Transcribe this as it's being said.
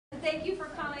thank you for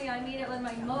coming. I mean it with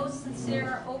my most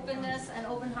sincere openness and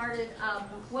open-hearted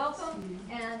welcome,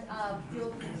 and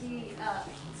you'll be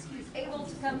able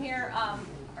to come here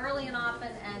early and often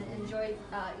and enjoy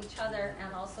each other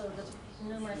and also the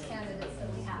numerous candidates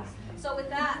that we have. So with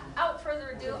that, without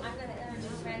further ado, I'm going to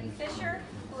introduce Randy Fisher,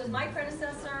 who is my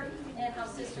predecessor in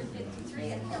House District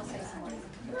 53, and he'll say some words.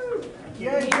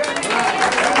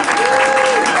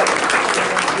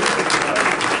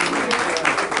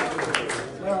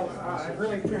 Well, I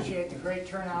really appreciate the great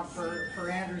turnout for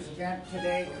Andrew's event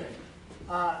today.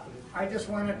 I just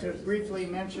wanted to briefly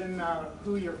mention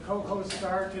who your co-hosts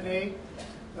are today.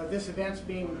 This event's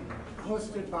being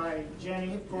hosted by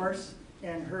Jenny, of course,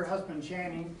 and her husband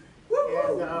Channing,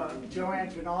 and Joanne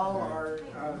Janal, our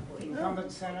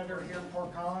incumbent senator here in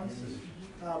Fort Collins.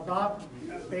 Bob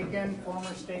Bacon,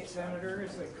 former state senator,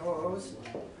 is the co-host,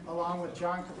 along with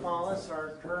John Kafalis,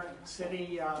 our current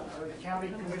city or county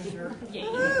commissioner.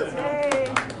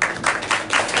 Lisa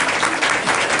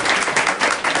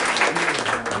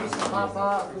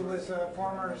Papa, who was a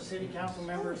former city council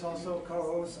member, is also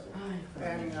co-host,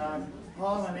 and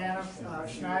Paul and Anna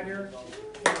Schneider.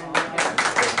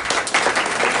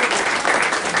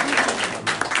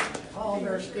 Paul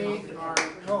Versteeg, our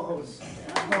co-host.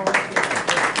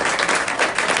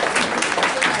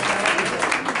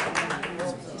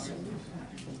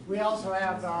 We also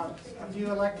have a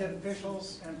few elected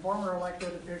officials and former elected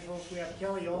officials. We have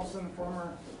Kelly Olson,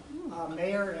 former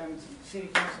mayor and city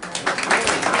council member.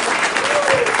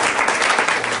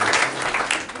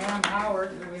 Pam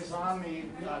Howard, who is on the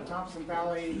Thompson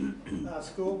Valley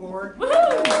School Board.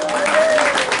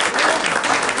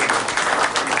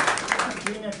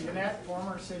 Gina Jeanette,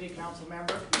 former city council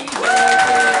member.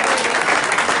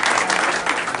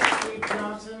 Steve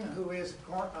Johnson, who is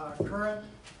current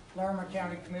Larimer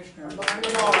County Commissioner.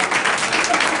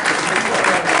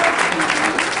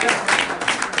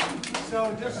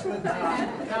 So just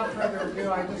without further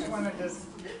ado, I just wanted to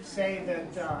say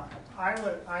that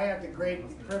I had the great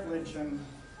privilege and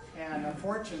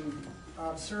fortune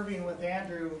of serving with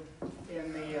Andrew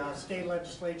in the state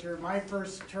legislature. My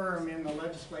first term in the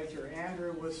legislature,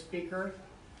 Andrew was speaker,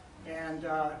 and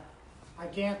I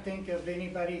can't think of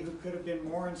anybody who could have been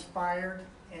more inspired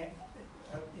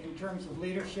in terms of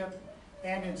leadership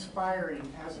and inspiring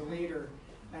as a leader.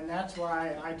 And that's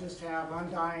why I just have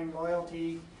undying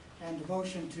loyalty and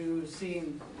devotion to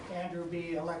seeing Andrew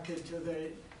be elected to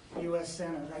the U.S.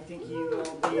 Senate. I think he will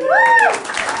be...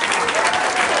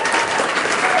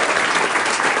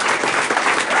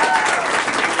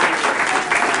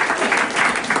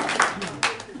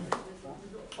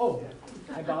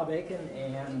 I'm Bob Bacon,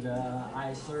 and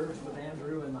I served with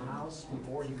Andrew in the House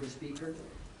before he was Speaker,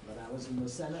 but I was in the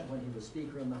Senate when he was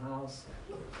Speaker in the House,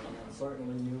 and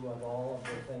certainly knew of all of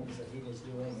the things that he was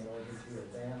doing in order to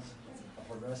advance a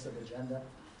progressive agenda.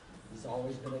 He's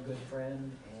always been a good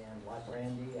friend, and like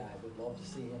Randy, I would love to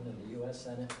see him in the U.S.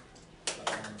 Senate. I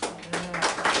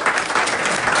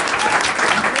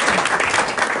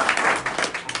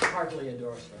heartily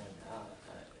endorse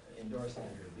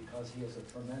Andrew, because he is a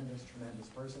tremendous, tremendous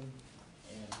person,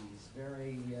 and he's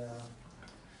very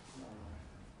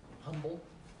humble.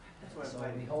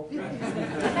 So we hope that